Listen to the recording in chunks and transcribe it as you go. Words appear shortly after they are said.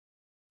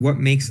what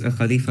makes a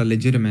Khalifa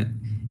legitimate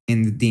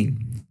in the deen.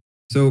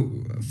 So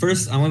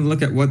first, I want to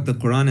look at what the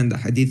Quran and the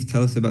Hadith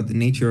tell us about the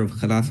nature of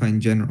Khilafah in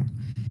general.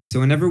 So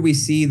whenever we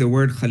see the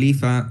word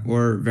Khalifa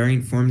or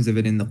variant forms of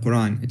it in the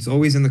Quran, it's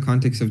always in the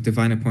context of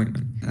divine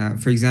appointment.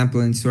 For example,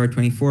 in Surah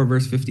 24,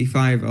 verse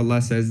 55,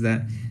 Allah says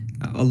that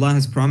Allah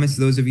has promised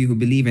those of you who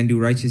believe and do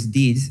righteous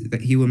deeds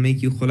that He will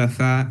make you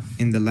khulafa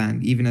in the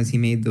land, even as He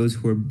made those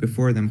who were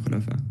before them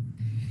khulafa.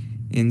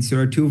 In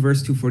Surah 2,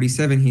 verse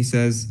 247, He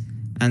says,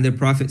 and the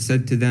Prophet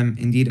said to them,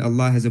 indeed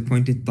Allah has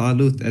appointed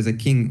Talut as a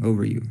king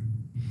over you.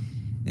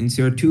 In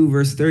Surah 2,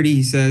 verse 30,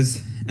 He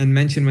says, and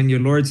mention when your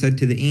Lord said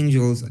to the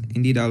angels,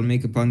 indeed I will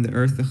make upon the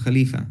earth a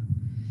Khalifa.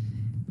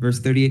 Verse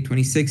 38,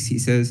 26, He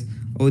says,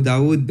 O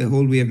Dawood,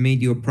 behold, we have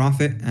made you a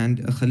prophet and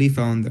a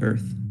Khalifa on the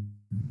earth.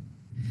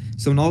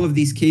 So in all of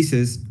these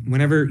cases,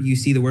 whenever you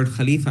see the word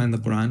Khalifa in the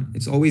Quran,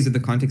 it's always in the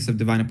context of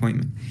divine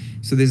appointment.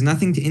 So there's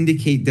nothing to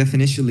indicate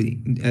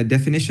definitionally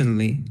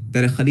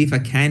that a Khalifa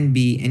can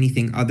be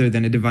anything other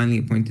than a divinely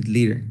appointed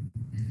leader.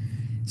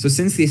 So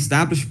since the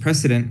established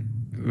precedent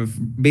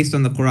based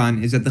on the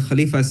Quran is that the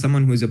Khalifa is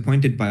someone who is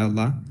appointed by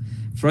Allah,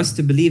 for us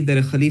to believe that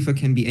a Khalifa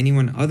can be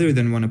anyone other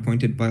than one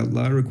appointed by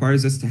Allah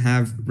requires us to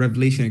have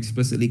revelation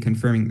explicitly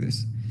confirming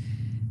this.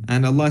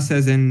 And Allah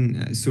says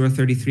in Surah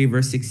 33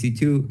 verse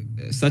 62,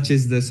 such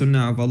is the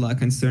sunnah of Allah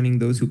concerning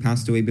those who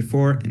passed away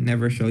before, and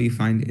never shall you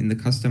find in the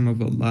custom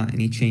of Allah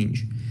any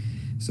change.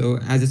 So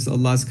as it's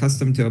Allah's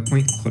custom to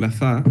appoint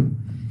khulafa,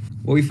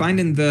 what we find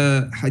in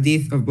the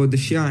hadith of both the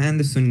Shia and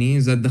the Sunni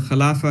is that the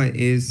Khilafah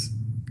is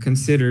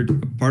considered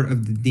a part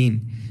of the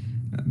deen,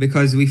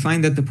 because we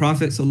find that the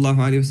Prophet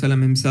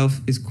ﷺ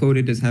himself is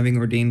quoted as having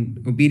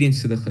ordained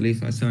obedience to the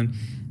Khalifa. So in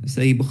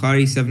Sahih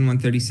Bukhari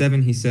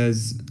 7137, he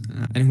says,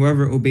 and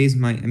whoever obeys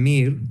my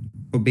Amir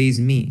obeys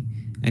me,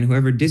 and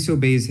whoever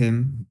disobeys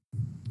him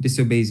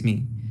disobeys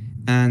me.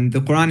 And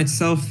the Quran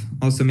itself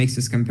also makes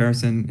this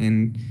comparison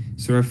in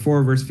Surah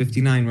 4 verse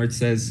 59, where it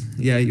says,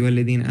 Ya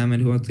ayyuhalladhina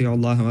amanu ati'u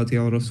Allah wa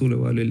ati'u Rasula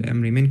wa ulil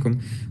amri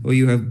minkum. O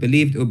you have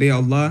believed, obey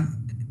Allah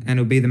and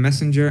obey the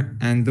Messenger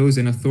and those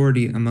in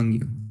authority among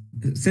you.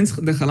 Since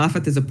the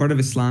Khilafat is a part of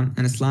Islam,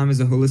 and Islam is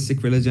a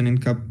holistic religion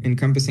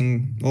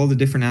encompassing all the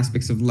different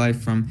aspects of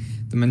life, from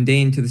the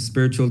mundane to the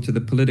spiritual to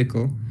the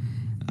political,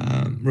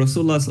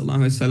 Rasulullah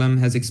ﷺ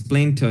has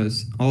explained to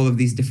us all of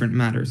these different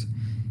matters,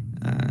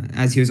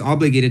 as He was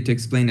obligated to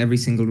explain every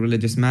single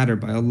religious matter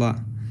by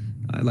Allah.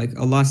 Like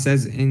Allah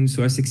says in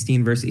Surah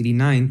 16 verse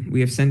 89, we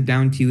have sent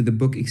down to you the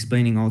book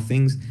explaining all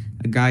things,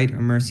 a guide,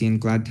 a mercy, and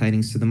glad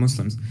tidings to the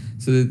Muslims.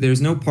 So that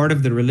there's no part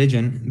of the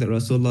religion that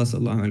Rasulullah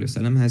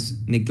ﷺ has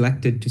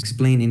neglected to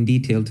explain in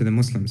detail to the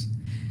Muslims.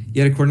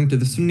 Yet according to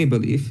the Sunni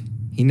belief,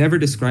 He never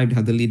described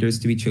how the leader is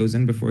to be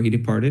chosen before He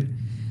departed,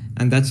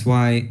 and that's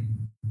why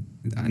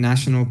a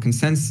national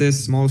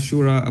consensus, small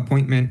shura,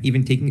 appointment,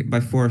 even taking it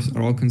by force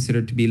are all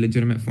considered to be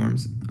legitimate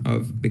forms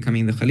of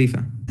becoming the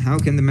Khalifa. How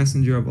can the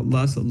Messenger of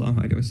Allah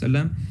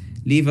ﷺ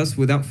leave us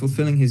without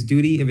fulfilling his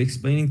duty of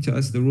explaining to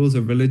us the rules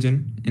of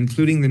religion,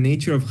 including the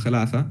nature of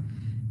Khilafah,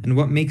 and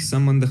what makes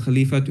someone the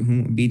Khalifa to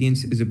whom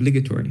obedience is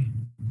obligatory?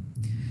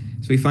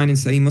 So we find in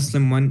Sahih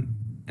Muslim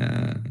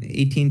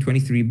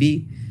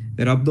 1823b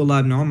that Abdullah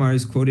ibn Umar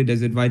is quoted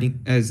as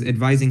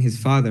advising his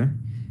father,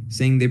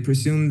 saying, they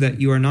presume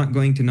that you are not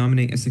going to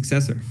nominate a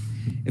successor.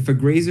 If a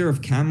grazer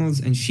of camels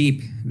and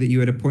sheep that you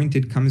had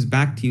appointed comes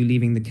back to you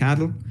leaving the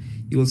cattle,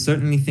 you will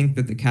certainly think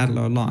that the cattle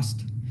are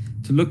lost.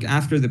 To look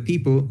after the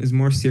people is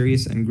more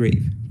serious and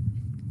grave.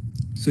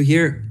 So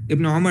here,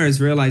 Ibn Umar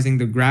is realizing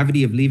the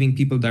gravity of leaving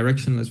people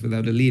directionless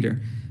without a leader,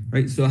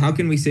 right? So how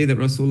can we say that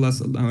Rasulullah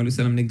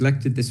ﷺ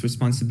neglected this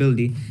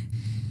responsibility?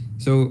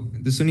 So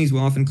the Sunnis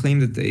will often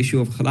claim that the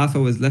issue of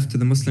Khilafah was left to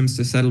the Muslims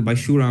to settle by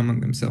shura among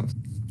themselves,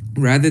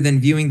 rather than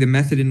viewing the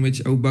method in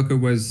which Abu Bakr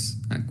was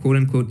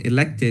quote-unquote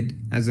elected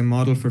as a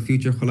model for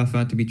future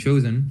Khulafa to be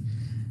chosen.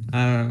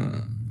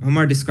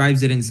 Umar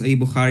describes it in Sahih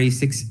Bukhari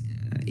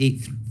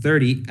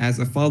 6:830 as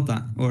a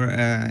falta, or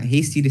a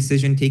hasty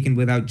decision taken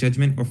without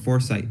judgment or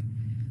foresight,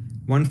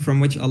 one from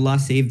which Allah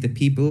saved the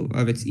people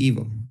of its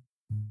evil.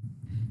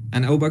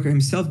 And Abu Bakr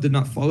himself did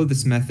not follow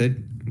this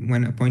method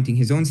when appointing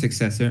his own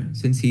successor,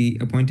 since he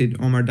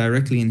appointed Umar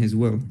directly in his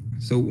will.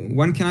 So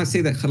one cannot say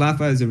that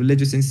Khilafah is a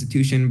religious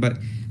institution, but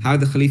how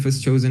the Khalifa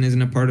is chosen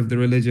isn't a part of the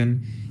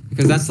religion,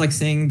 because that's like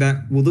saying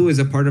that wudu is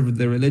a part of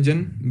the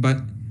religion, but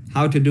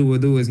how to do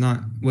wudu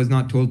was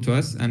not told to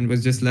us and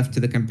was just left to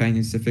the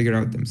companions to figure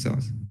out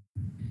themselves.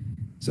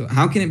 So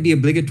how can it be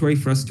obligatory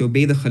for us to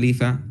obey the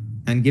Khalifa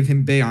and give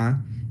him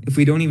bay'ah if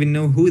we don't even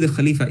know who the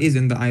Khalifa is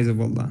in the eyes of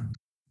Allah?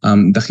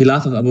 The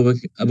Khilafah of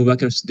Abu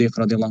Bakr Siddiq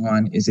radiallahu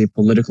anh is a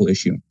political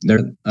issue.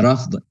 The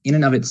Rafd in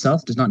and of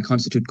itself does not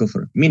constitute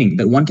kufr, meaning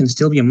that one can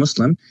still be a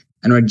Muslim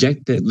and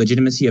reject the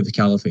legitimacy of the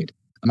caliphate.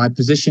 My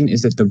position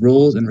is that the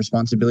roles and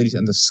responsibilities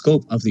and the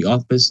scope of the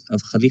office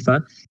of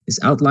Khalifa is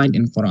outlined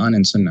in Quran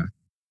and Sunnah.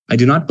 I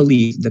do not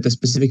believe that the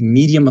specific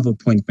medium of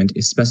appointment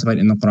is specified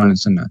in the Quran and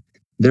Sunnah.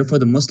 Therefore,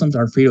 the Muslims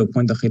are free to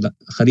appoint the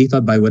Khalifa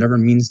by whatever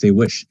means they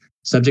wish,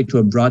 subject to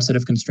a broad set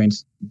of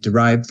constraints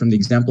derived from the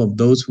example of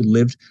those who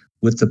lived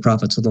with the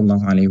Prophet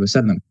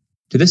ﷺ.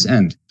 To this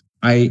end,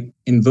 I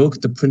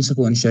invoke the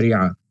principle in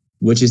Sharia,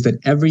 which is that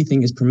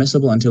everything is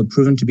permissible until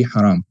proven to be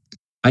haram.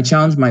 I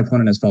challenge my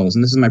opponent as follows,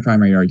 and this is my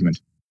primary argument.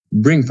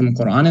 Bring from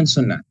Quran and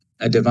Sunnah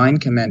a divine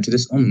command to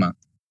this ummah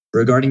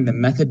regarding the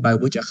method by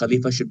which a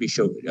khalifa should be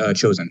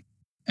chosen,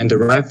 and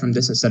derive from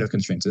this a set of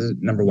constraints. This is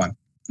number one.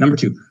 Number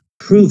two,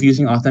 prove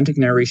using authentic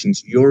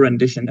narrations your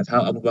rendition of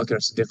how Abu Bakr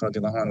as-Siddiq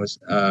radiallahu anhu was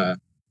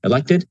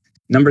elected.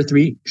 Number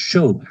three,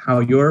 show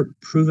how your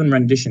proven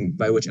rendition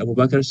by which Abu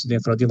Bakr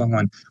as-Siddiq radiallahu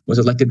anhu was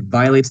elected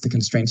violates the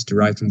constraints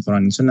derived from Quran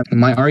and Sunnah.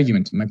 My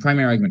argument, my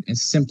primary argument,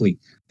 is simply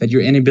that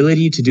your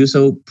inability to do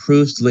so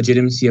proves the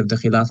legitimacy of the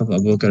Khilafah of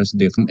Abu Bakr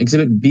as-Siddiq.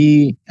 Exhibit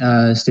B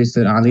states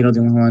that Ali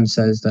radiallahu anhu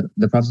says that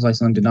the Prophet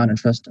ﷺ did not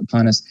entrust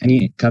upon us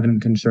any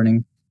covenant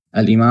concerning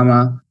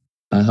al-imama.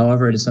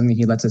 However, it is something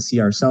he lets us see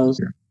ourselves.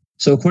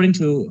 So according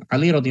to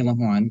Ali radiallahu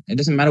anhu, it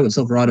doesn't matter what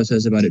Silverado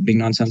says about it being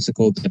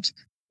nonsensical, that,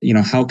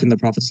 how can the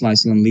Prophet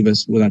ﷺ leave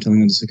us without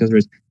telling us? Because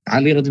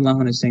Ali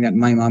radiallahu anhu is saying that,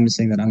 my Imam is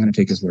saying that, I'm going to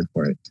take his word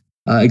for it.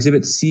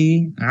 Exhibit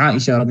C,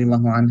 Aisha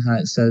radiallahu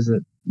anha says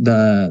that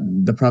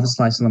the Prophet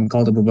ﷺ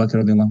called Abu Bakr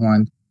radiallahu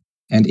anhu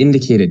and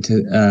indicated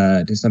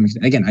to some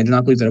extent. Again, I do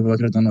not believe that Abu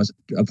Bakr radiallahu anhu was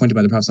appointed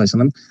by the Prophet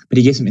ﷺ, but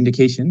he gave some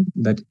indication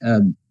that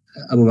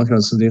Abu Bakr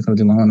as-Siddiq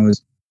radiallahu anhu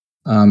was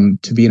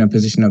to be in a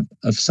position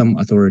of some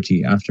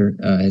authority after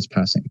his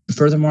passing.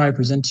 Furthermore, I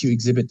present to you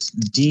Exhibit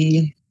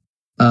D,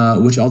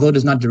 which, although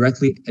does not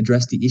directly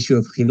address the issue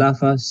of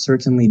Khilafah,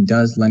 certainly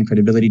does lend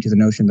credibility to the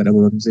notion that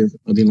Abu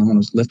Bakr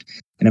was left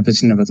in a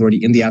position of authority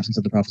in the absence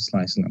of the Prophet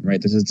ﷺ,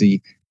 right? This is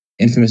the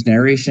infamous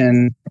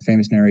narration,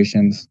 famous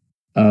narrations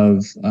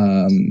of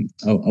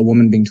a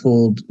woman being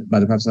told by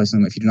the Prophet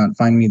ﷺ, if you do not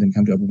find me, then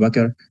come to Abu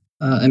Bakr.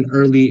 An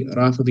early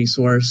Rafidi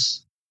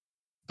source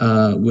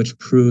which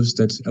proves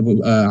that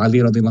Ali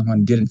radiallahu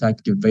anhu did in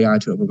fact give bay'ah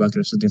to Abu Bakr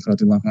as-Siddiq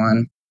radiallahu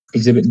anhu.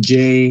 Exhibit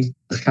J,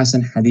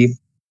 Hassan Hadith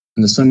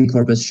and the Sunni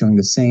corpus showing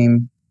the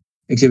same.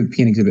 Exhibit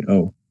P and Exhibit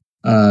O.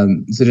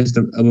 Suggests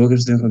that Abu Bakr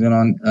as-Siddiq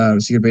radiallahu anhu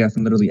received bay'ah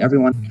from literally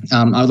everyone.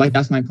 I would like to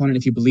ask my opponent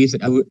if he believes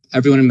that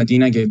everyone in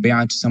Medina gave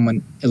bay'ah to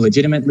someone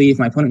illegitimately. If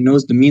my opponent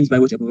knows the means by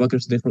which Abu Bakr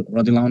as-Siddiq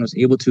radiallahu anhu was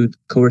able to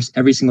coerce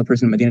every single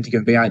person in Medina to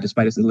give bay'ah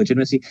despite his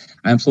illegitimacy,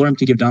 I implore him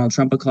to give Donald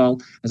Trump a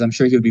call, as I'm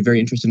sure he would be very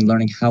interested in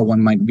learning how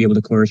one might be able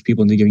to coerce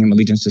people into giving him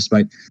allegiance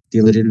despite the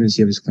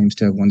illegitimacy of his claims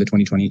to have won the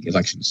 2020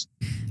 elections.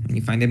 And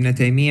you find Ibn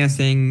Taymiyyah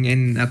saying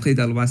in Aqid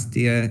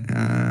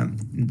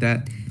al-Wasitiyah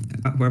that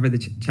whoever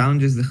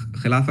challenges the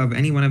Khilafah of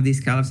any one of these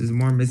caliphs is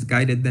more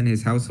misguided than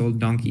his household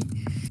donkey.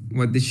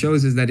 What this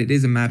shows is that it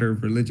is a matter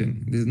of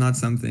religion. It is not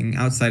something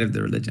outside of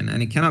the religion.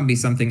 And it cannot be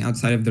something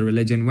outside of the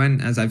religion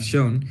when, as I've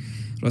shown,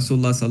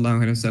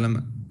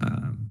 Rasulullah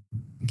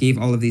gave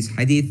all of these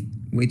hadith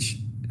which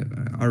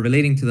are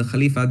relating to the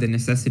Khalifa, the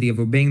necessity of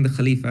obeying the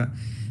Khalifa,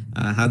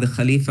 how the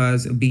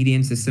Khalifa's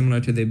obedience is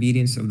similar to the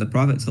obedience of the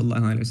Prophet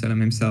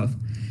himself.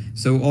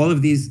 So all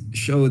of these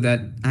show that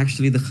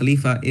actually the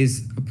Khalifa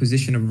is a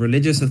position of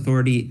religious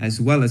authority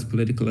as well as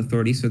political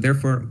authority. So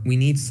therefore, we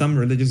need some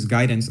religious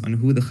guidance on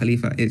who the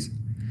Khalifa is.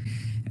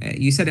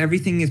 You said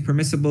everything is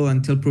permissible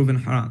until proven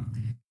haram.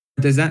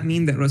 Does that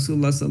mean that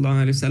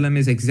Rasulullah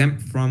is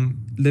exempt from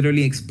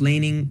literally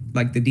explaining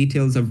like the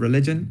details of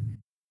religion?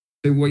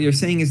 So what you're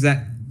saying is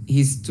that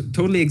he's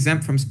totally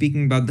exempt from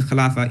speaking about the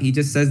Khilafah. He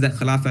just says that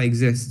Khilafah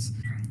exists.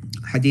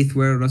 Hadith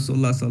where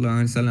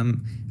Rasulullah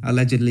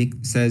allegedly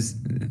says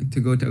to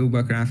go to Abu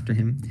Bakr after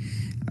him.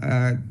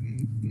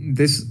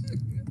 This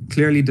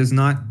clearly does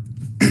not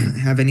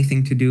have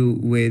anything to do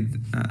with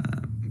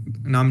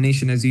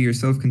nomination, as you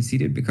yourself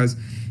conceded, because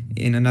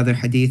in another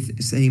hadith,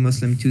 Sahih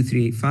Muslim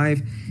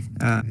 2385,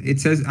 it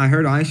says, I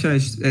heard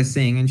Aisha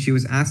saying, and she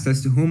was asked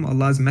as to whom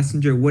Allah's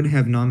Messenger would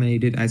have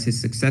nominated as his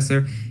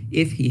successor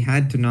if he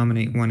had to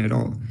nominate one at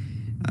all.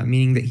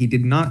 Meaning that he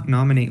did not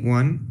nominate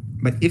one,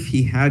 but if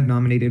he had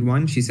nominated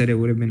one, she said it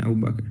would have been Abu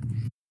Bakr.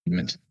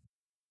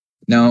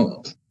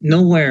 Now,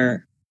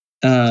 nowhere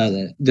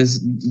do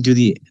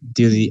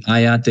the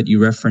ayat that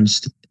you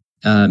referenced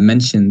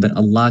mention that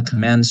Allah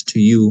commands to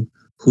you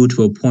who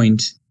to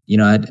appoint,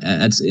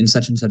 in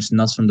such and such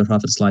nas from the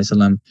Prophet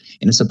ﷺ, and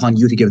it's upon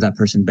you to give that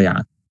person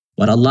bay'ah.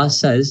 What Allah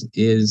says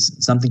is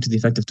something to the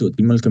effect of tu'til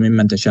mulka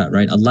mimman tasha,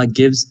 right? Allah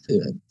gives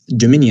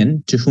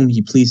dominion to whom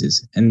He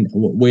pleases, and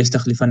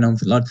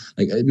وَيَسْتَخْلِفَنَّهُمْ فِي الْأَرْضِ.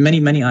 Like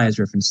many ayahs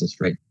reference this,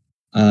 right?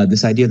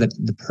 This idea that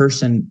the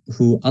person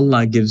who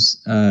Allah gives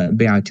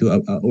bay'ah to,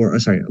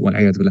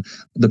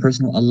 the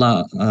person who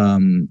Allah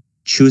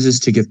chooses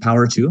to give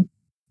power to,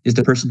 is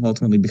the person who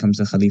ultimately becomes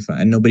the Khalifa,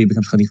 and nobody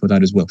becomes Khalifa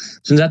without his will.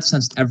 So in that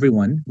sense,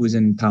 everyone who is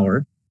in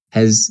power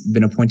has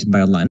been appointed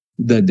by Allah.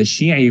 The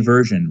Shi'i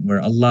version,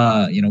 where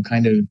Allah,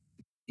 kind of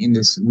in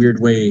this weird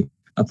way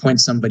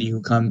appoints somebody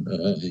who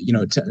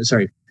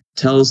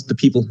tells the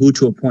people who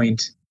to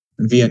appoint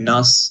via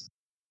nas,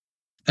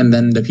 and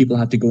then the people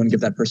have to go and give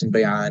that person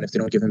bay'ah, and if they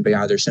don't give him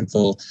bay'ah, they're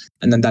sinful.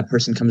 And then that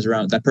person comes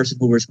around, that person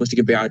who we're supposed to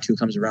give bay'ah to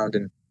comes around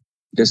and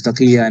does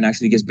taqiyya and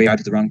actually gives bay'ah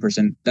to the wrong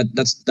person.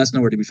 That's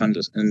nowhere to be found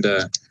in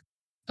the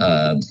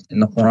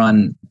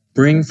Quran.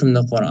 Bring from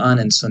the Quran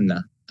and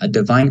Sunnah a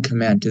divine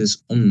command to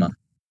this ummah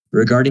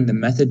regarding the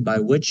method by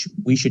which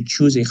we should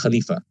choose a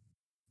khalifa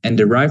and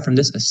derive from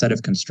this a set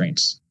of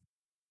constraints.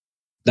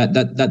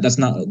 That's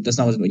not what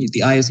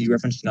the ayahs you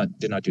referenced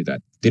did not do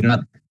that. They did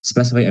not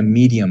specify a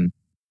medium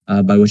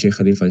by which a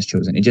khalifa is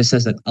chosen. It just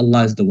says that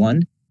Allah is the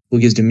one who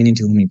gives dominion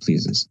to whom He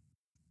pleases.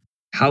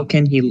 How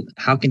can He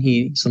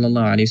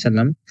sallallahu alaihi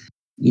wasallam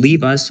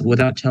leave us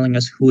without telling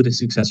us who the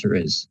successor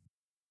is?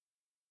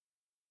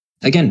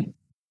 Again,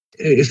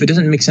 if it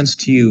doesn't make sense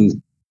to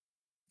you,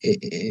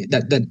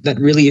 that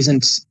really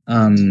isn't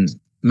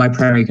my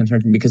primary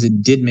concern, because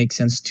it did make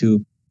sense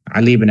to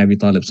Ali ibn Abi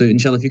Talib. So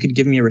inshallah, if you could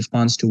give me a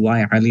response to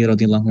why Ali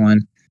radiallahu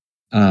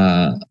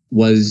anh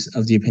was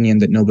of the opinion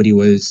that nobody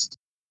was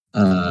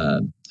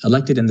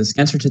elected, and the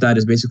answer to that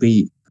is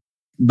basically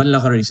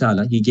بلغ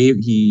الرسالة.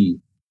 He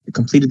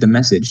completed the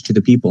message to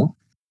the people,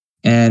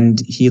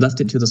 and he left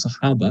it to the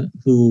Sahaba,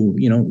 who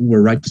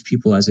were righteous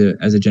people as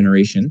a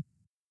generation,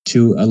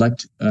 to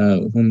elect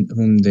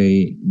whom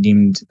they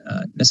deemed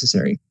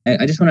necessary.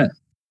 I just want to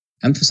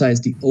emphasize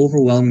the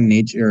overwhelming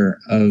nature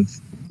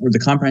or the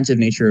comprehensive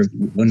nature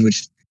in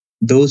which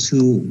those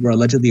who were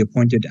allegedly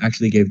appointed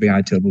actually gave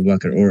bay'ah to Abu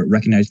Bakr or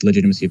recognized the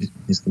legitimacy of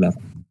his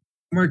khilafah.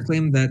 Omar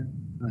claimed that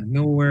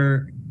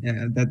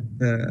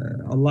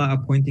Allah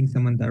appointing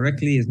someone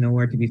directly is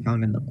nowhere to be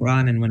found in the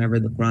Quran, and whenever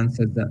the Quran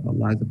says that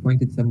Allah has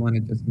appointed someone,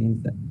 it just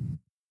means that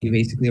He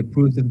basically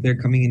approves of their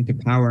coming into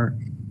power.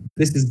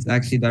 This is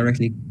actually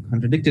directly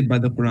contradicted by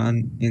the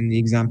Quran in the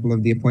example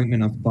of the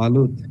appointment of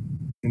Talut,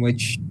 in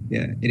which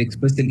it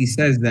explicitly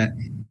says that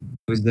it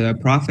was the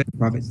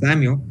Prophet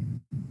Samuel,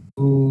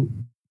 who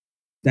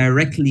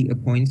directly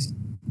appoints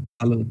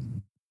Talut.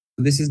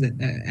 This is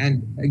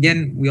and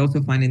again, we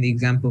also find in the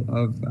example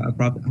of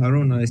Prophet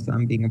Harun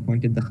being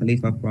appointed the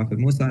Khalifa of Prophet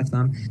Musa.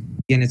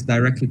 Again, it's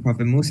directly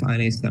Prophet Musa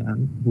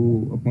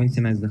who appoints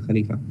him as the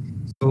Khalifa.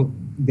 So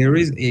there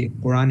is a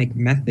Quranic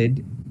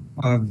method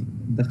of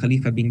the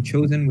Khalifa being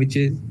chosen, which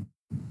is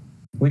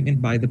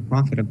appointment by the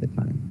Prophet of the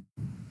time.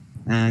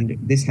 And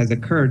this has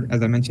occurred,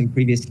 as I mentioned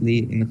previously,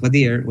 in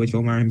Ghadir, which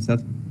Omar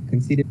himself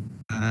conceded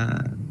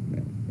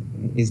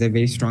is a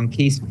very strong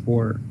case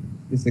for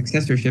the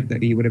successorship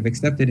that he would have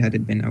accepted had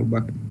it been Abu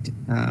Bakr.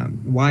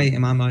 Why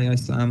Imam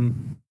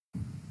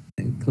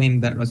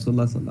claimed that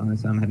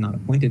Rasulullah had not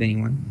appointed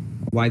anyone,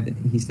 why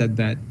he said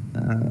that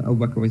Abu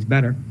Bakr was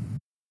better.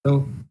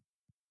 So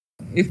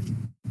if,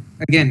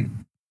 again,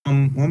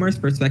 from Omar's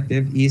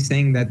perspective, he's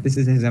saying that this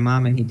is his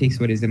Imam and he takes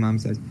what his Imam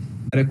says.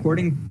 But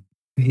according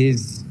to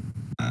his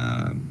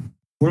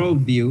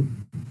worldview,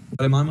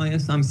 what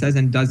Imam says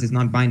and does is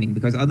not binding,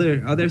 because other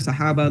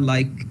Sahaba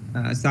like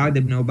Sa'd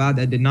ibn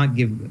Ubadah did not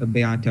give a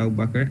bay'ah to Abu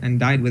Bakr and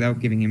died without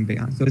giving him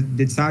bay'ah. So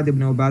did Sa'd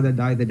ibn Ubadah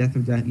die the death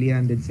of Jahiliyyah,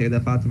 and did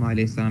Sayyidah Fatima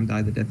alayhi salam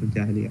die the death of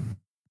Jahiliyyah?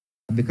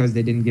 Because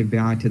they didn't give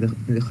bay'ah to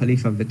the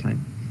Khalifa of the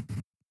time.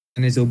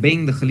 And is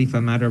obeying the Khalifa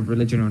a matter of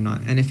religion or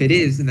not? And if it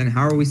is, then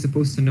how are we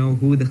supposed to know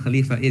who the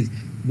Khalifa is?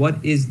 What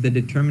is the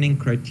determining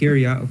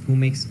criteria of who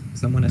makes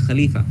someone a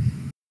Khalifa?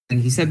 And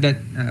he said that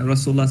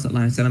Rasulullah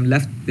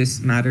left this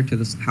matter to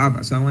the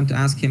Sahaba. So I want to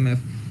ask him if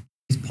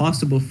it's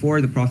possible for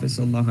the Prophet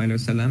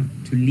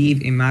to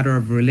leave a matter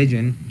of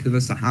religion to the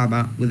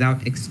Sahaba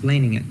without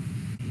explaining it.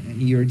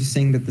 You're just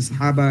saying that the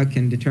Sahaba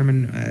can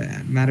determine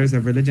matters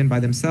of religion by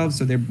themselves,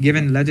 so they're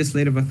given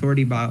legislative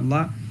authority by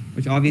Allah,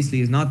 which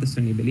obviously is not the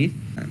Sunni belief.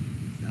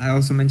 I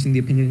also mentioned the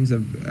opinion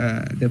of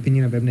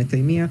Ibn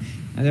Taymiyyah,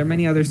 and there are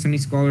many other Sunni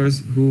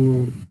scholars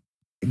who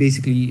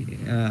basically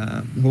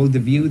hold the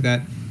view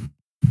that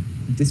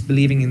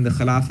disbelieving in the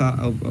Khilafah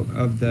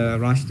of the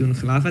Rashidun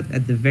Khilafat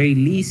at the very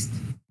least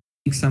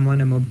makes someone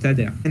a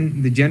mubtada'.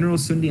 And the general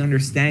Sunni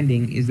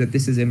understanding is that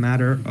this is a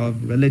matter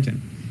of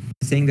religion.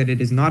 Saying that it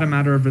is not a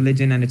matter of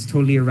religion and it's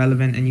totally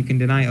irrelevant and you can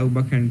deny Abu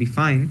Bakr and be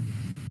fine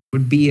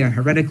would be a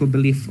heretical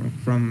belief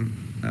from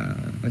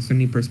a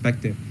Sunni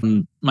perspective.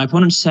 My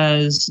opponent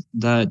says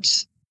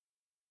that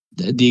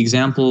the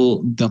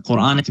example, the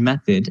Quranic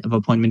method of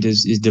appointment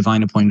is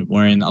divine appointment,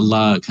 wherein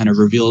Allah kind of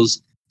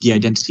reveals the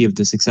identity of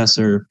the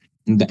successor,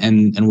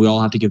 and we all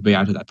have to give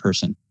bay'ah to that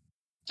person.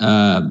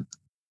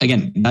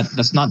 Again,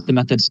 that's not the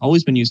method that's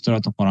always been used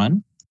throughout the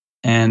Quran.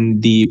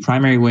 And the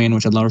primary way in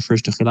which Allah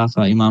refers to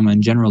Khilafah, Imam,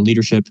 and general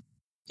leadership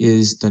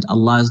is that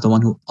Allah is the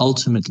one who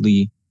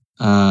ultimately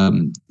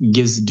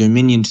gives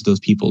dominion to those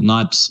people,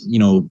 not,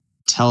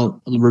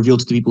 reveal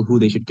to the people who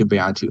they should give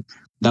bay'ah to.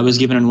 That was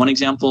given in one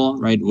example,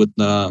 right, with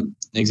the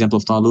example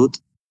of Talut.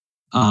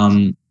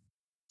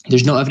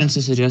 There's no evidence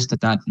to suggest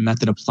that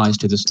method applies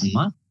to this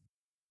ummah.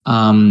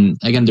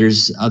 Again,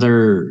 there's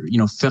other,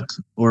 fiqh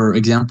or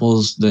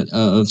examples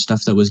of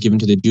stuff that was given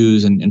to the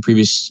Jews and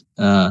previous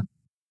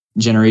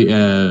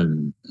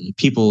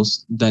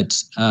peoples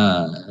that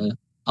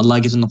Allah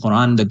gives in the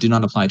Quran that do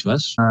not apply to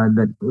us.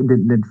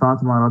 Did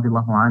Fatima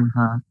radiallahu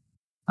anha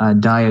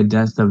die a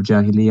death of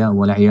Jahiliyyah,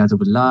 wal'iyadu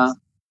billah?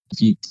 If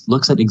he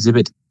looks at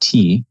Exhibit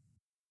T,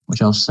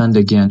 which I'll send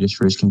again just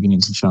for his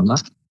convenience, inshallah,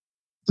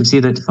 we see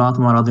that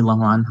Fatima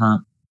radiallahu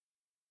anha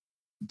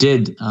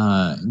did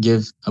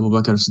give Abu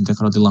Bakr as-Siddiq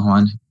radiallahu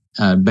anhu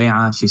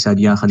bay'ah, she said,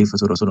 Ya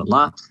Khalifatu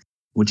Rasulullah,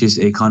 which is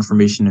a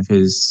confirmation of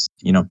his,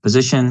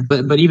 position.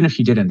 But even if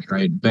she didn't,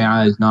 right,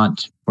 bay'ah is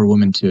not for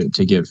women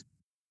to give.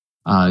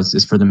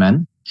 It's for the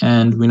men.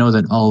 And we know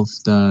that all of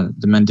the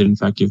men did in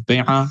fact give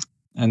bay'ah,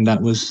 and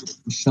that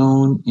was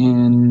shown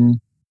in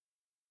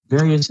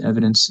various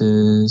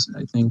evidences.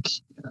 I think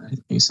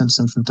I sent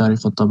some from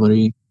Tariq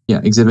al-Tabari.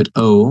 Yeah, Exhibit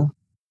O,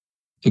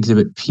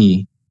 Exhibit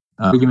P.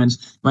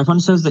 Arguments. My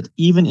opponent says that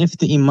even if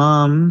the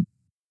Imam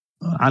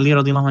Ali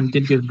radiallahu anh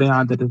did give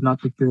bay'ah, that does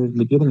not secure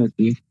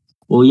legitimacy.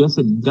 Well, yes,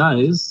 it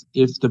does.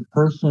 If the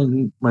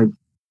person, like,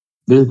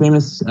 there's a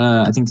famous,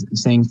 I think,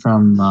 saying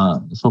from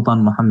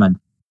Sultan Muhammad,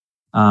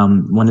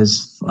 when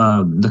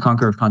the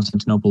conqueror of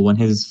Constantinople, when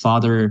his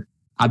father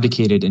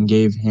abdicated and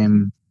gave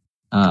him,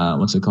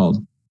 what's it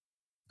called?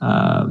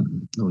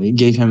 He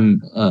gave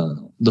him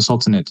the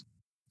sultanate.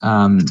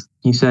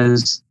 He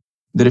says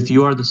that if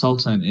you are the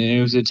sultan, and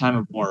it was a time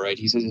of war, right?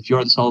 He says, if you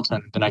are the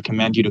sultan, then I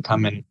command you to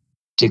come and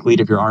take lead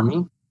of your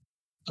army.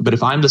 But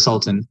if I'm the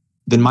sultan,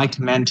 then my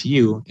command to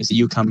you is that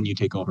you come and you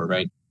take over,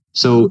 right?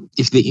 So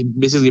basically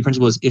the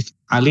principle is, if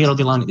Ali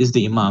radiallahu anh is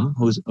the imam,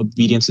 whose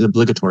obedience is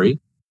obligatory,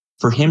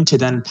 for him to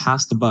then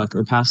pass the buck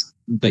or pass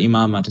the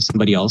imamah to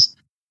somebody else,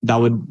 that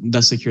would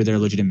thus secure their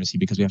legitimacy,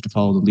 because we have to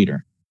follow the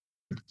leader.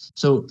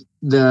 So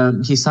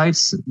he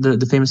cites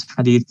the famous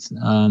hadith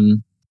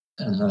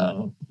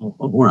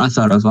or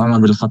athar of Umar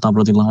bin al-Khattab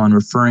radiallahu anh,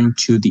 referring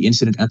to the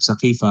incident at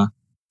Saqifa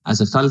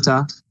as a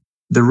falta.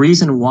 The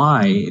reason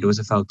why it was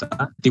a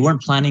falta, they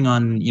weren't planning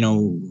on,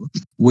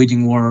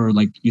 waging war or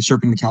like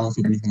usurping the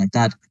caliphate or anything like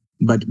that.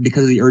 But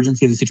because of the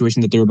urgency of the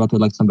situation that they were about to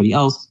elect somebody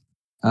else,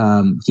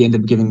 he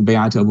ended up giving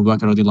bay'ah to Abu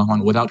Bakr radiallahu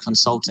anh without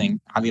consulting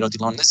Ali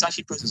radiallahu anh. This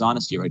actually proves his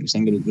honesty, right? He was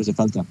saying that it was a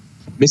falta.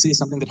 Basically,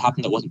 something that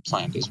happened that wasn't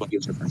planned is what he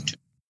was referring to.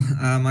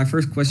 My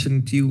first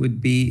question to you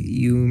would be,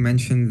 you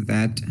mentioned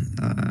that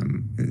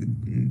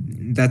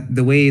that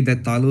the way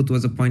that Talut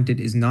was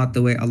appointed is not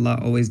the way Allah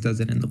always does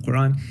it in the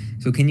Quran.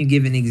 So can you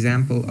give an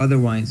example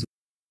otherwise?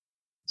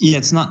 Yeah,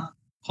 it's not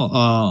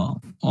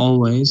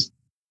always.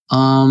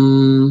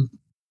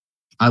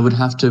 I would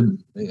have to...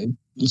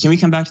 Can we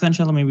come back to that,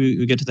 inshallah? Maybe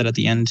we get to that at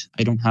the end.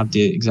 I don't have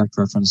the exact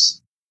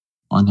reference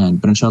on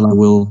hand, but inshallah I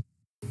will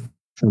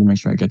try to make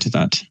sure I get to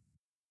that.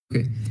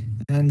 Okay.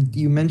 And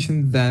you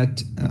mentioned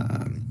that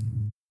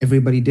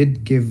everybody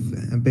did give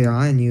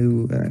bay'ah, and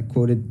you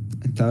quoted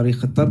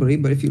Tariq al-Tabari.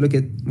 But if you look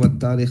at what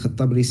Tariq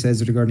al-Tabari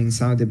says regarding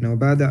Sa'd ibn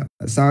Ubadah,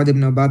 Sa'd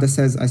ibn Ubadah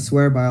says, I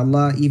swear by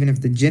Allah, even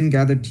if the jinn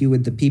gathered to you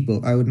with the people,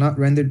 I would not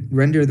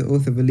render the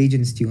oath of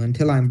allegiance to you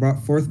until I am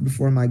brought forth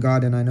before my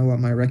God and I know what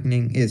my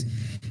reckoning is.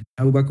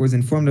 Abu Bakr was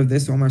informed of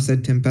this. Omar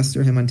said to him,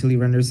 pester him until he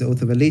renders the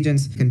oath of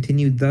allegiance.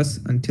 Continued thus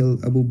until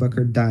Abu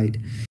Bakr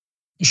died.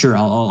 Sure,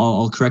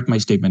 I'll correct my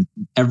statement.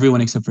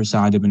 Everyone except for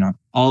Sa'd ibn,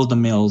 all the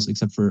males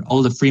except for,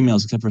 all the free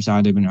males except for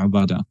Sa'd ibn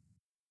Ubadah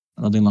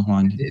radiallahu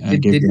anh,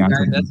 did you die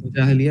in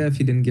Jahiliyyah if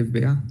you didn't give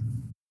bay'ah?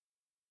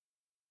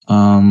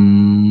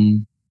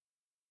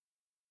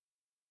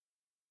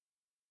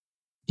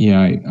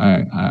 Yeah,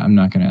 I'm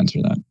not going to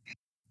answer that.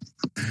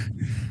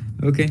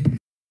 Okay.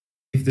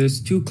 If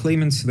there's two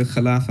claimants to the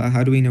Khilafah,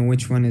 how do we know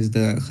which one is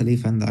the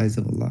Khalifa in the eyes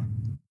of Allah?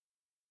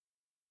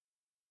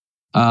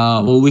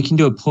 Well, we can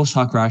do a post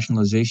hoc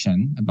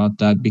rationalization about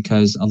that,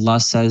 because Allah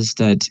says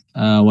that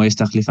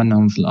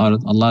وَيَسْتَخْلِفَنَّهُمْ فِي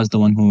الْأَرْضِ. Allah is the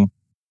one who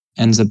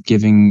ends up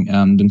giving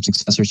them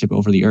successorship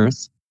over the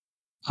earth.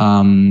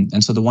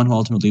 And so the one who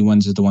ultimately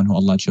wins is the one who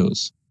Allah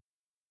chose.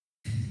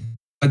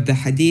 But the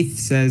hadith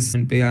says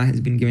bay'ah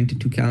has been given to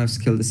two caliphs,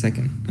 kill the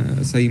second.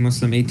 Sahih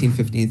Muslim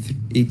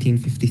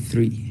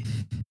 1853.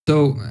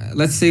 So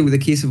let's say with the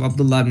case of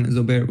Abdullah ibn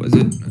Zubair, was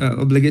it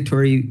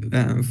obligatory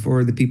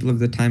for the people of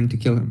the time to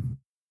kill him?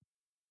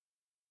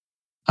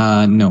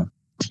 No.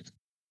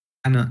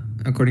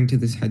 According to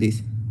this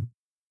hadith.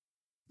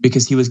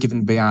 Because he was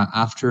given bay'ah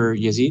after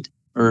Yazid,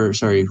 or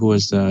sorry, who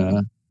was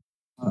the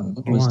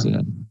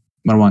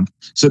Marwan.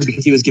 So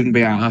because he was given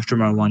bay'ah after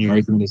Marwan, your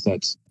argument is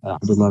that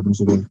Abdullah ibn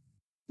Zubair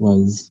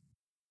was,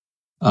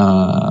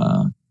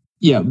 and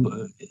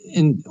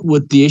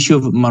with the issue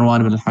of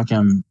Marwan ibn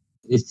al-Hakam,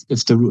 if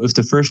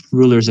the first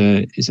ruler is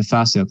a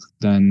fasiq,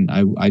 then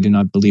I do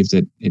not believe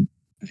that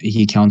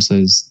he counts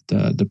as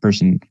the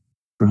person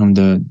for whom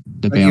the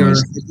bay'ah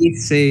is. Your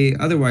hadith say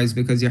otherwise,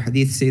 because your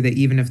hadith say that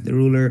even if the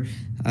ruler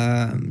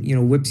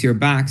whips your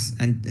backs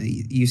and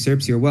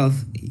usurps your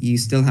wealth, you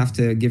still have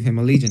to give him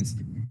allegiance.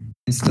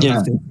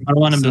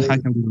 Marwan ibn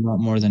al-Hakam did a lot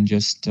more than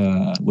just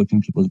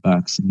whipping people's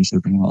backs and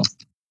usurping wealth.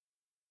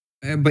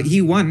 But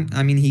he won.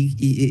 I mean,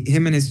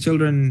 him and his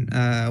children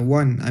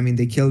won. I mean,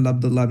 they killed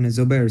Abdullah ibn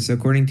Zubair. So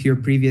according to your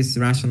previous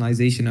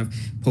rationalization of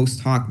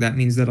post hoc, that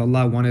means that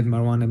Allah wanted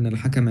Marwan ibn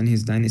al-Hakam and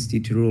his dynasty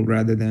to rule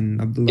rather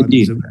than Abdullah ibn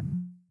Zubair.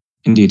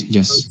 Indeed,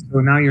 yes. So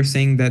now you're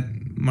saying that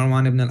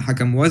Marwan ibn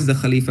al-Hakam was the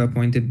Khalifa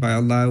appointed by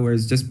Allah,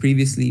 whereas just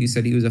previously you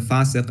said he was a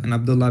fasiq, and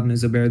Abdullah ibn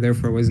Zubair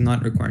therefore was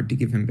not required to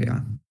give him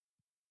bay'ah.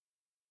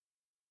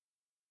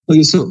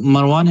 Okay, so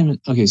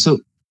so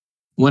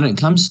when it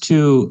comes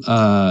to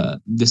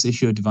this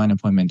issue of divine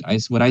appointment,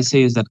 what I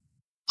say is that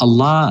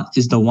Allah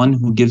is the one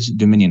who gives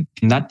dominion.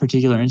 In that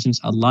particular instance,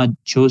 Allah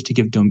chose to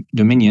give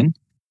dominion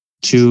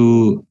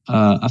to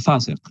a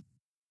fasiq.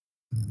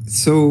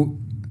 So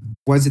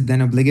was it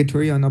then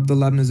obligatory on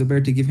Abdullah ibn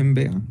Zubair to give him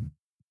bay'ah?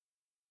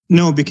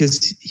 No,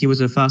 because he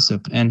was a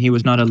fasiq and he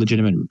was not a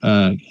legitimate.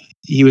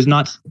 He was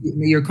not.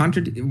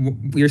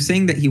 You're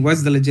saying that he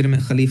was the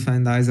legitimate Khalifa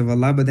in the eyes of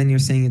Allah, but then you're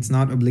saying it's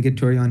not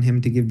obligatory on him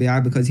to give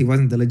bay'ah because he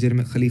wasn't the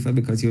legitimate Khalifa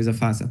because he was a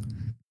fasiq.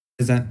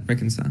 Does that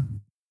reconcile?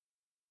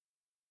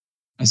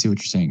 I see what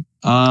you're saying.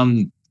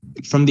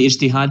 From the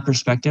ijtihad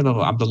perspective of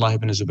Abdullah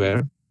ibn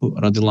Zubair,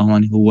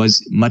 who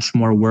was much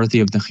more worthy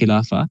of the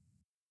Khilafah,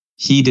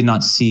 he did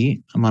not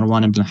see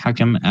Marwan ibn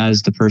al-Hakam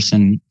as the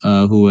person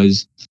who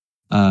was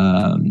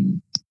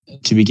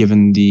to be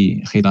given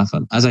the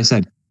Khilafah. As I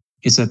said,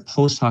 it's a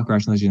post hoc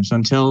rationalization. So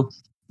until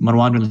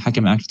Marwan ibn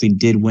al-Hakam actually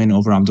did win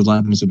over Abdullah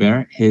ibn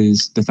Zubair,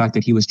 the fact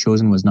that he was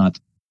chosen was not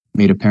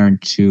made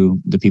apparent to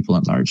the people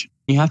at large.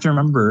 You have to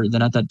remember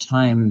that at that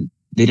time,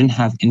 they didn't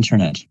have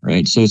internet,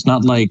 right? So it's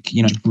not like,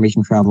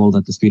 information traveled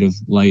at the speed of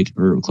light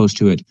or close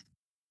to it.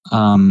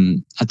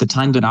 At the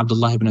time that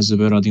Abdullah ibn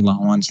Zubair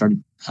radiallahu anh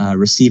started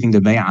receiving the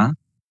bay'ah,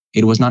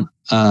 it was not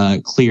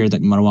clear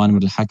that Marwan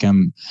ibn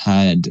al-Hakam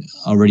had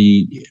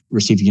already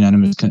received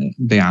unanimous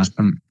bay'ah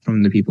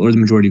from the people, or the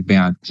majority of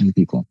bay'ah from the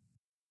people.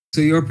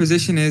 So your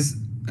position is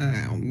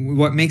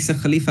what makes a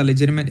Khalifa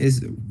legitimate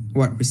is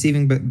what,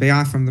 receiving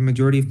bay'ah from the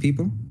majority of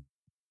people?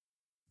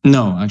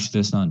 No,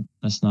 actually, that's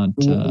not.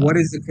 What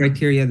is the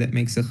criteria that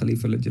makes a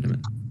Khalifa legitimate?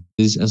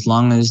 Is as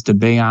long as the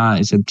bay'ah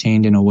is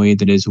obtained in a way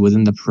that is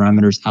within the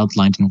parameters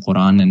outlined in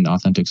Quran and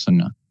authentic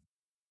Sunnah.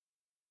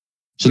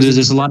 So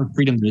there's a lot of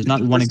freedom. There's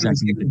not one exact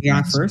thing.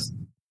 Bay'ah first?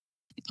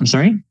 I'm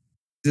sorry?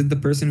 Is it the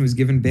person who's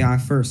given bay'ah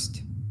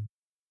first?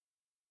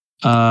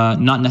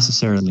 Not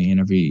necessarily in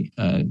every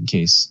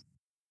case.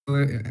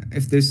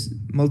 If there's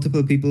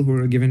multiple people who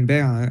are given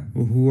bay'ah,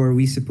 who are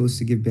we supposed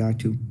to give bay'ah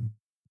to?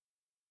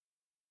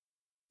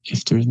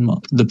 If there's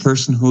the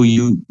person who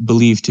you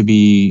believe to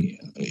be,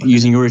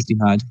 using your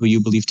ijtihad, who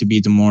you believe to be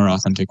the more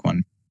authentic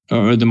one,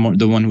 or the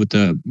one with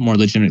the more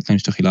legitimate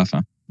claims to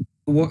khilafah.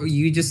 What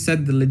you just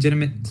said, the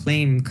legitimate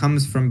claim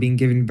comes from being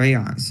given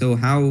bay'ah. So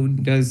how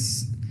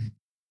does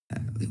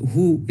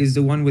who is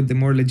the one with the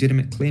more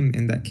legitimate claim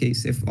in that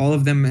case? If all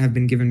of them have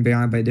been given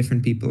bay'ah by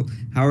different people,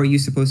 how are you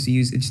supposed to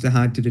use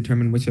ijtihad to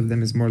determine which of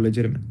them is more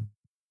legitimate?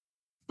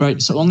 Right,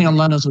 so only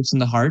Allah knows what's in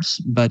the hearts,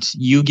 but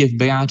you give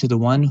bay'ah to the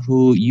one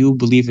who you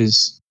believe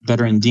is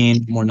better in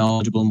deen, more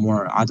knowledgeable,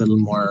 more adil,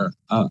 more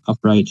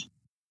upright.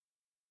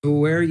 So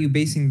where are you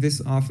basing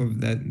this off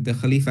of, that the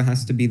Khalifa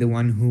has to be the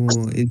one who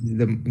is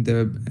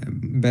the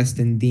best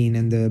in deen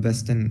and the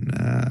best in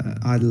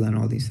adil and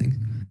all these things?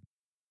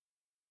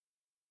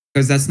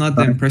 Because that's not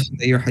the impression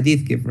that your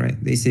hadith give, right?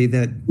 They say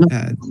that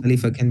the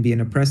Khalifa can be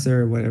an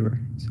oppressor or whatever.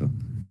 So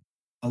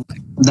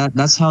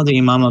that's how the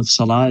Imam of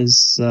Salah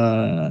is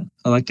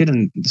elected,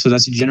 and so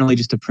that's generally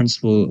just a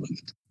principle,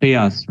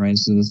 qiyas, right?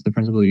 So that's the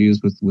principle you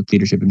use with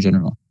leadership in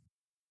general.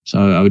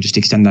 So I would just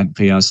extend that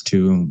qiyas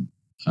to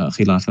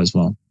khilafah as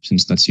well,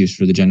 since that's used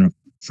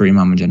for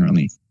Imam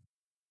generally.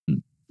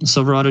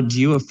 Silverado, do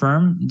you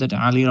affirm that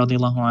Ali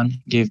radiallahu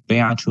anh gave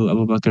bay'ah to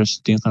Abu Bakr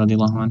Siddiq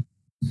radiallahu anh?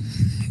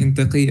 In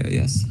taqiyya,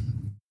 yes.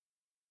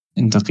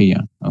 In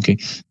taqiyya, okay.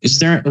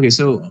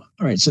 So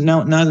all right, so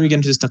now that we get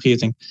into this taqiyya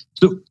thing,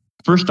 so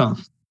first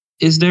off,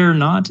 is there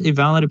not a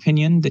valid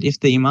opinion that if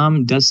the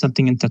Imam does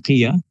something in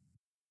taqiyya,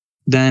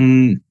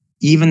 then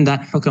even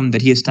that hukam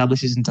that he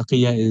establishes in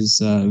taqiyya is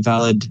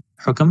valid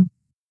hukam?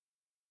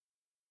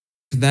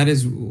 If that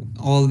is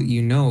all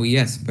you know,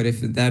 yes. But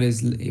if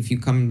you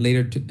come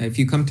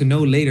to know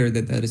later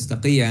that is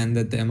taqiyya and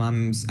that the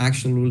Imam's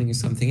actual ruling is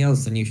something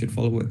else, then you should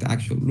follow what the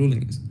actual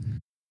ruling is.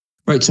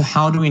 Right. So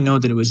how do we know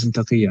that it was in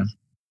taqiyya?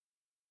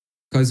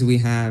 Because we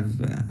have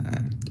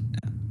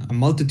a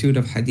multitude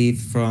of hadith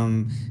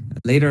from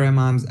later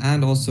Imams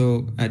and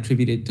also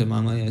attributed to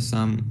Imam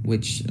al-Islam,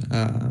 which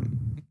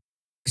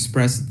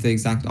express the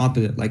exact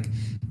opposite. Like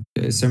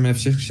the Sermon of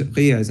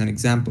Shi'a is an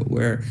example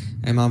where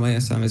Imam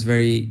al-Islam is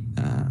very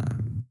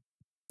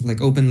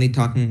openly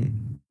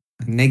talking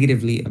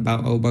negatively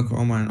about Abu Bakr,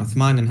 Omar, and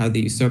Uthman and how they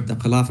usurped the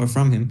Khilafah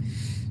from him.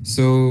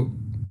 So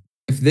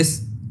if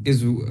this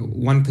is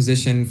one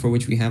position for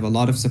which we have a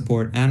lot of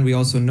support, and we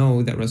also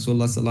know that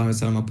Rasulullah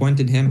ﷺ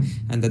appointed him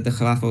and that the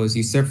Khilafah was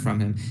usurped from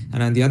him.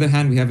 And on the other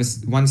hand, we have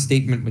one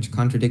statement which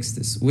contradicts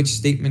this. Which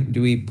statement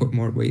do we put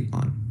more weight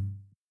on?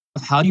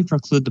 How do you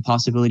preclude the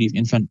possibility of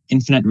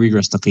infinite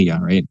regress taqiyya,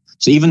 right?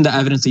 So even the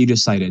evidence that you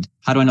just cited,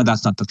 how do I know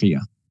that's not taqiyya?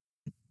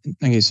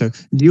 Okay, so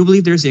do you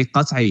believe there's a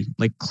qat'i,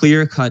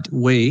 clear-cut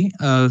way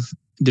of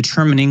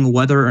determining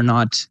whether or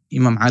not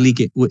Imam Ali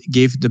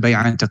gave the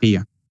bay'ah in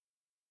taqiyya?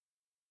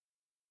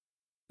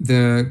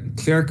 The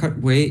clear-cut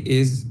way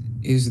is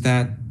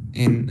that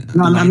in...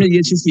 No,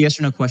 it's just a yes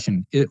or no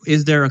question.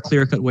 Is there a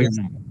clear-cut way or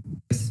not?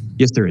 Yes.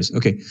 Yes, there is.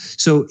 Okay,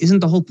 so isn't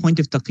the whole point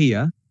of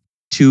taqiyya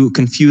to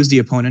confuse the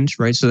opponent,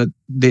 right? So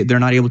that they're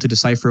not able to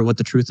decipher what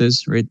the truth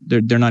is, right?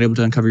 They're not able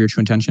to uncover your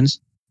true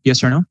intentions.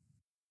 Yes or no?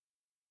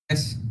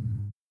 Yes.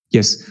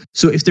 Yes.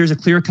 So if there's a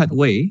clear-cut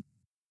way,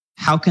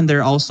 how can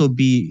there also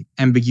be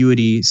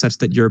ambiguity such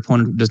that your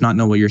opponent does not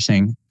know what you're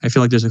saying? I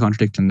feel like there's a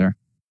contradiction there.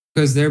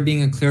 Because there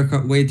being a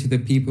clear-cut way to the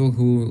people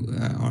who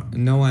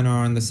know and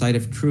are on the side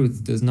of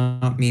truth does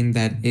not mean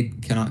that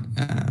it cannot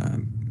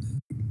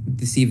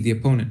deceive the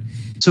opponent.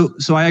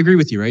 So I agree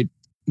with you, right?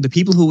 The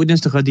people who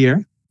witnessed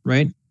Ghadir,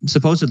 right?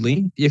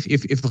 Supposedly, if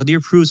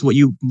Ghadir proves what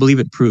you believe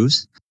it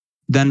proves,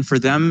 then for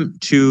them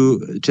to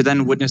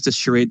then witness this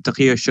charade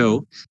taqiyya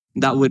show,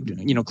 that would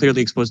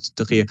clearly expose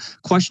taqiyya.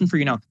 Question for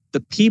you now: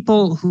 the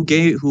people who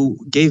gave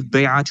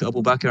bay'ah to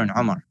Abu Bakr and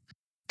Umar,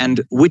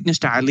 and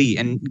witnessed Ali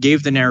and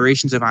gave the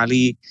narrations of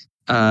Ali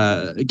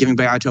giving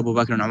bay'ah to Abu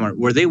Bakr and Umar,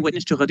 were they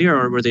witness to Ghadir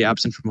or were they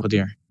absent from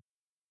Ghadir?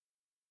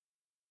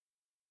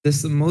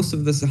 Most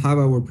of the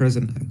Sahaba were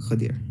present at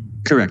Ghadir.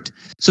 Correct.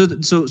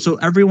 So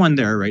everyone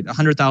there, right?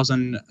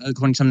 100,000,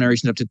 according to some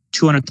narrations, up to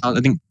 200,000.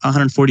 I think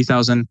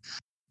 140,000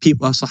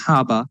 people,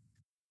 Sahaba,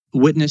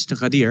 witnessed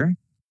Ghadir.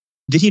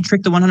 Did he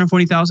trick the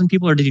 140,000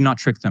 people, or did he not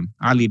trick them?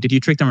 Ali, did he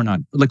trick them or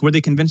not? Like, were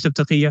they convinced of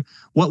taqiyya?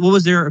 What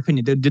was their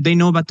opinion? Did they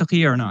know about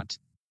taqiyya or not?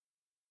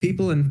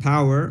 People in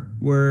power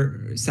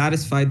were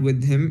satisfied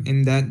with him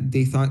in that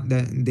they thought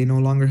that they no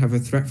longer have a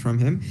threat from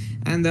him,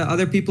 and the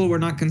other people were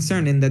not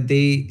concerned in that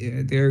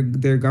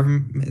their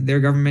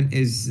government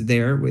is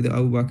there with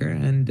Abu Bakr,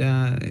 and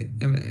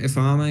if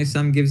Imam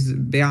Islam gives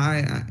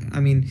bay'ah, I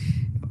mean,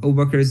 Abu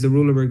Bakr is the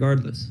ruler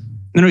regardless.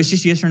 No, it's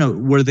just yes or no.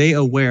 Were they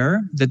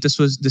aware that this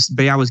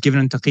bay'ah was given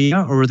in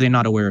taqiyya, or were they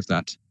not aware of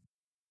that?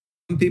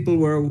 Some people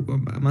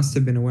must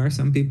have been aware.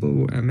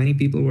 Many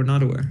people were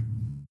not aware.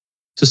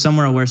 So some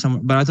were aware,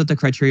 but I thought the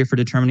criteria for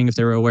determining if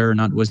they were aware or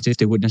not was if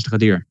they witnessed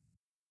Ghadir.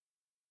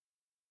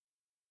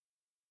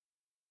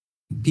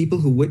 People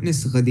who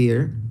witnessed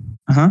Ghadir,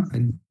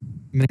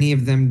 many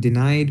of them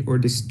denied or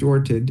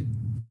distorted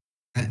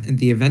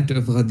the event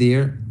of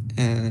Ghadir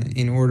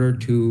in order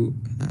to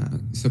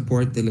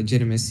support the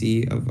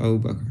legitimacy of Abu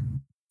Bakr.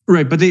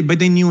 Right, but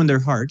they knew in their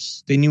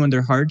hearts. They knew in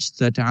their hearts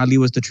that Ali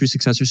was the true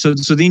successor. So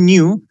they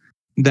knew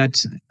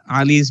that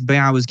Ali's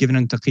bay'ah was given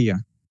in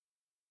taqiyya.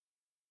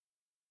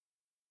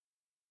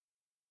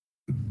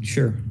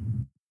 Sure.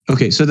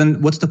 Okay, so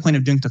then what's the point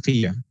of doing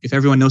taqiyya? If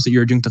everyone knows that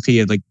you're doing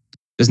taqiyya, like,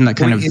 isn't that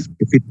kind of defeat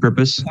the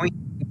purpose?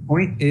 The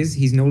point is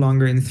he's no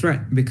longer in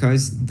threat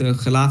because the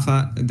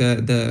Khilafah,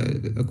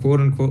 the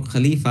quote-unquote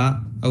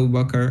Khalifa, Abu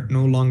Bakr,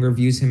 no longer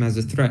views him as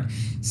a threat.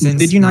 Since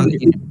did you not?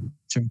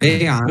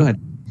 Bay'ah, go ahead.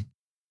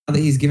 Now that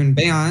he's given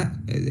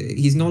bay'ah,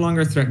 he's no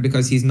longer a threat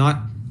because he's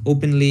not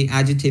openly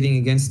agitating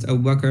against Abu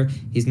Bakr.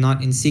 He's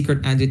not in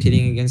secret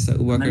agitating against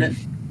Abu Bakr.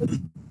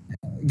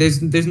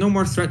 There's no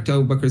more threat to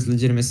Abu Bakr's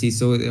legitimacy.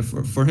 So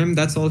for him,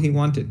 that's all he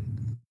wanted.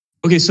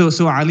 Okay,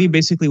 so Ali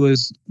basically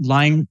was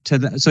lying to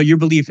the. So your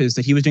belief is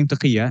that he was doing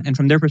taqiyya, and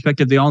from their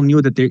perspective, they all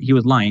knew that he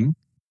was lying,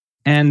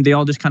 and they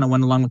all just kind of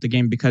went along with the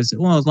game because,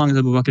 well, as long as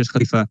Abu Bakr is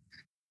Khalifa,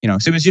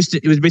 So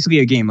it was basically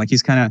a game. Like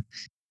he's kind of,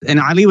 and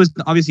Ali was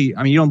obviously.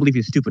 I mean, you don't believe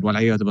he's stupid,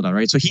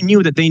 right? So he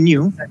knew that they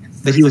knew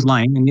that he was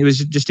lying, and it was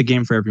just a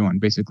game for everyone,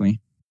 basically.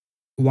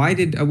 Why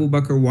did Abu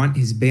Bakr want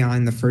his bay'ah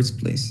in the first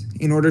place?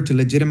 In order to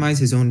legitimize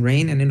his own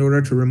reign and in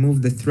order to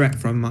remove the threat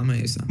from Imam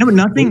Islam. No, but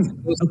nothing.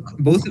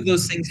 Both of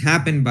those things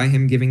happened by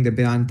him giving the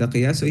bay'ah and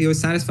taqiyya, so he was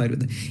satisfied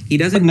with it. He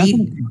doesn't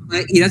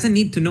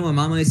need to know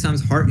Imam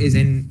Islam's heart is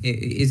in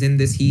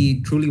this.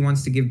 He truly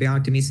wants to give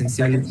bay'ah to me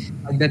sincerely.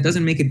 That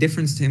doesn't make a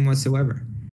difference to him whatsoever.